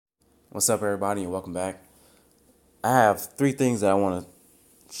What's up, everybody, and welcome back. I have three things that I want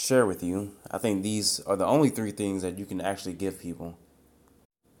to share with you. I think these are the only three things that you can actually give people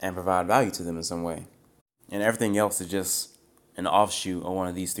and provide value to them in some way. And everything else is just an offshoot of one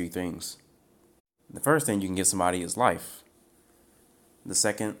of these three things. The first thing you can give somebody is life. The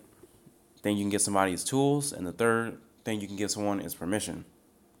second thing you can give somebody is tools. And the third thing you can give someone is permission.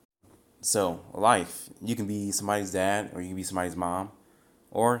 So, life. You can be somebody's dad or you can be somebody's mom,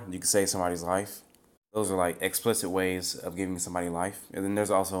 or you can save somebody's life. Those are like explicit ways of giving somebody life. And then there's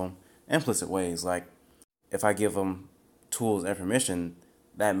also implicit ways, like if I give them tools and permission,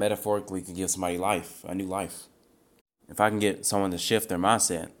 that metaphorically can give somebody life, a new life. If I can get someone to shift their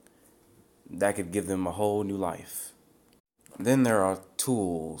mindset, that could give them a whole new life. Then there are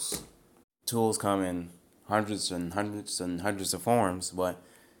tools. Tools come in hundreds and hundreds and hundreds of forms, but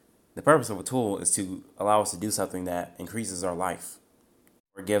the purpose of a tool is to allow us to do something that increases our life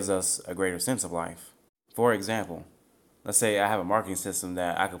or gives us a greater sense of life. For example, let's say I have a marketing system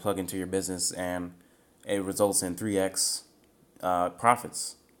that I could plug into your business and it results in 3x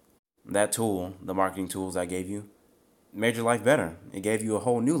profits. That tool, the marketing tools I gave you, made your life better. It gave you a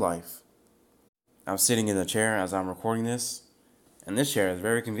whole new life. I'm sitting in the chair as I'm recording this, and this chair is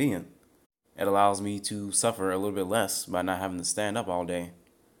very convenient. It allows me to suffer a little bit less by not having to stand up all day,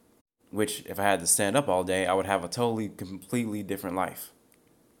 which if I had to stand up all day, I would have a totally, completely different life.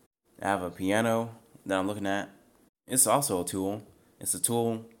 I have a piano that I'm looking at. It's also a tool. It's a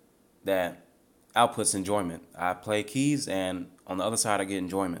tool that outputs enjoyment. I play keys, and on the other side, I get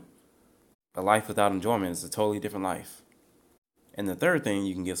enjoyment. A life without enjoyment is a totally different life. And the third thing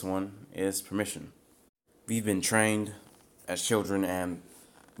you can give someone is permission. We've been trained as children and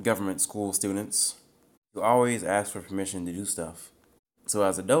government school students to always ask for permission to do stuff. So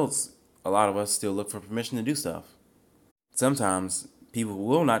as adults, a lot of us still look for permission to do stuff. Sometimes people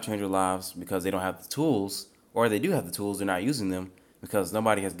will not change their lives because they don't have the tools, or they do have the tools, they're not using them because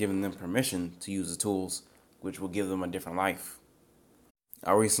nobody has given them permission to use the tools, which will give them a different life.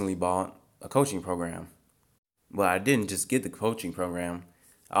 I recently bought a coaching program, but I didn't just get the coaching program,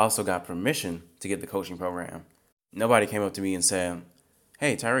 I also got permission to get the coaching program. Nobody came up to me and said,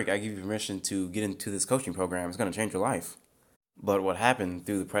 "Hey, Tyreek, I give you permission to get into this coaching program. It's going to change your life." But what happened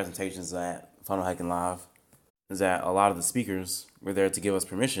through the presentations at Funnel Hacking Live is that a lot of the speakers were there to give us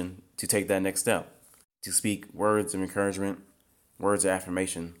permission to take that next step, to speak words of encouragement, words of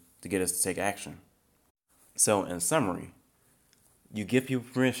affirmation to get us to take action. So, in summary, you give people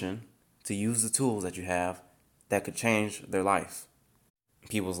permission to use the tools that you have that could change their life.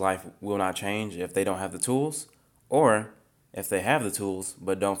 People's life will not change if they don't have the tools, or if they have the tools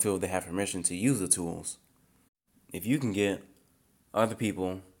but don't feel they have permission to use the tools. If you can get other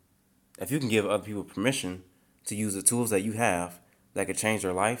people, if you can give other people permission to use the tools that you have that could change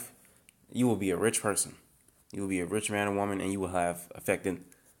their life, you will be a rich person. You will be a rich man or woman, and you will have affected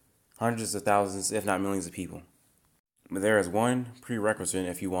hundreds of thousands, if not millions of people. But there is one prerequisite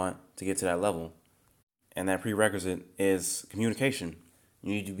if you want to get to that level, and that prerequisite is communication.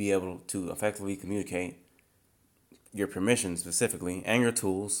 You need to be able to effectively communicate your permission specifically and your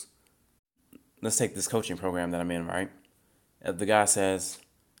tools. Let's take this coaching program that I'm in, right? If the guy says,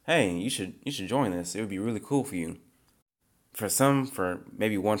 "Hey, you should join this. It would be really cool for you." For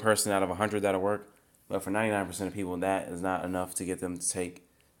maybe one person out of 100 that'll work, but for 99% of people, that is not enough to get them to take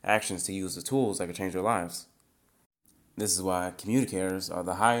actions to use the tools that could change their lives. This is why communicators are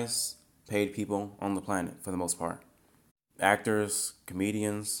the highest paid people on the planet for the most part. Actors,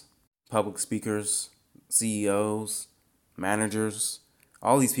 comedians, public speakers, CEOs, managers,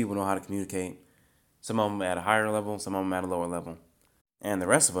 all these people know how to communicate. Some of them at a higher level, some of them at a lower level. And the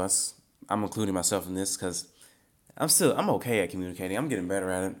rest of us, I'm including myself in this because I'm okay at communicating. I'm getting better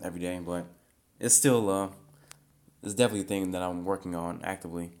at it every day, but it's still it's definitely a thing that I'm working on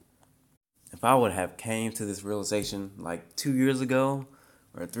actively. If I would have came to this realization like 2 years ago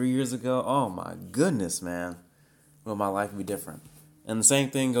or 3 years ago, oh my goodness, man, well, my life would be different. And the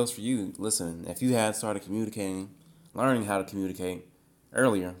same thing goes for you. Listen, if you had started communicating, learning how to communicate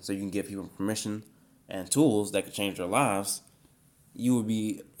earlier so you can give people permission and tools that could change their lives, you would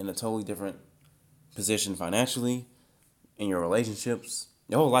be in a totally different position financially, in your relationships.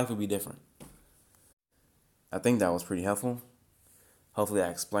 Your whole life would be different. I think that was pretty helpful. Hopefully I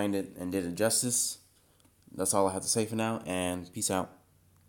explained it and did it justice. That's all I have to say for now, and peace out.